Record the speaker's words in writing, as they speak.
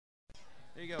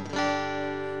Here you go.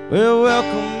 Well,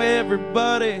 welcome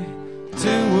everybody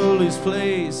to Woolie's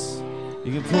place.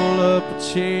 You can pull up a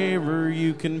chair or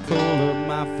you can pull up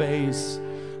my face.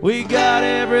 We got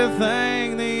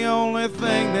everything, the only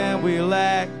thing that we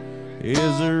lack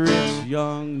is a rich,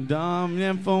 young, dumb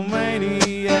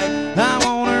nymphomaniac. I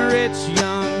want a rich,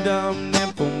 young, dumb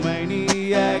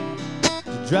nymphomaniac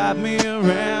to drive me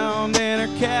around in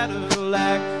her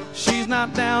Cadillac. She's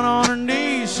not down on her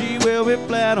knees, she will be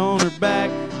flat on her back.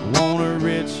 I want a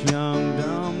rich, young,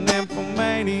 dumb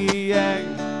nymphomaniac.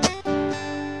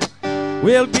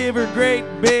 We'll give her great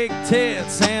big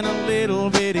tits and a little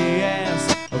bitty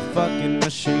ass, a fucking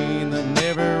machine that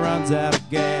never runs out of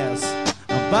gas.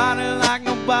 A body like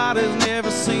nobody's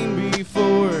never seen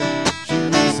before. She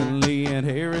recently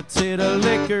inherited a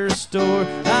liquor store.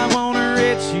 I want a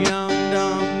rich, young,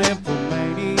 dumb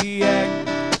nymphomaniac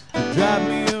to drive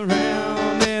me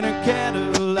around in her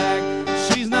Cadillac.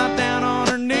 She's not down on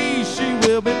her knees, she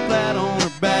will be flat on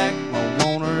her back. I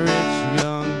want a rich,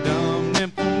 young, dumb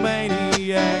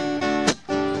nymphomaniac.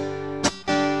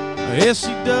 Yeah,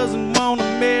 she doesn't want to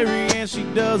marry and she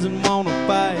doesn't want to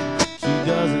fight. She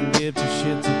doesn't give two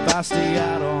shits if I stay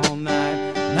out all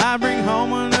night. And I bring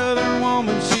home another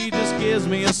woman, she just gives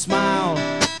me a smile.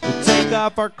 We take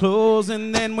off our clothes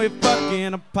and then we fuck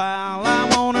in a pile. I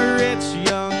want a rich,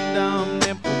 young, dumb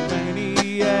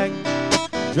nymphomaniac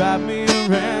drive me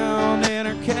around in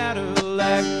her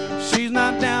Cadillac. She's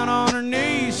not down on her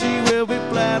knees, she will be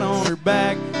flat on her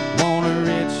back. Want a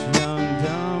rich, young,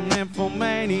 dumb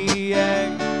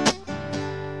nymphomaniac.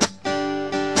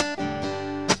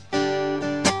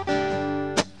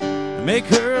 Make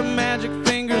her a magic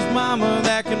fingers mama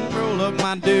that can roll up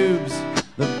my dubs.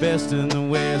 The best in the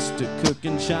West at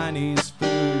cooking Chinese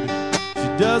food. She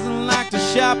doesn't like to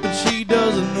shop and she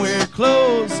doesn't wear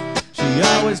clothes. She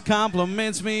always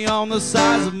compliments me on the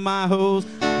size of my hose.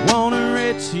 Want a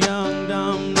rich, young,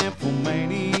 dumb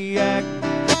nymphomaniac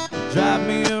drive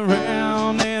me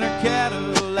around in her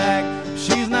Cadillac.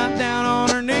 She's not down on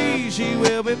her knees, she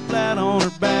will be flat on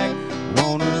her back.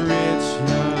 Want a rich,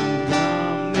 young,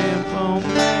 dumb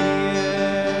nymphomaniac.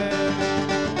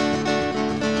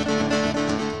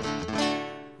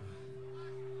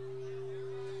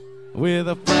 With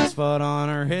a flat spot on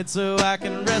her head so I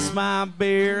can rest my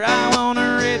beer. I want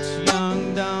a rich,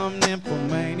 young, dumb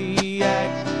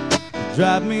nymphomaniac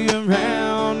drive me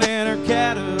around in her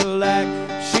Cadillac.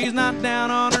 She's not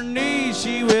down on her knees,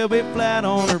 she will be flat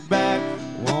on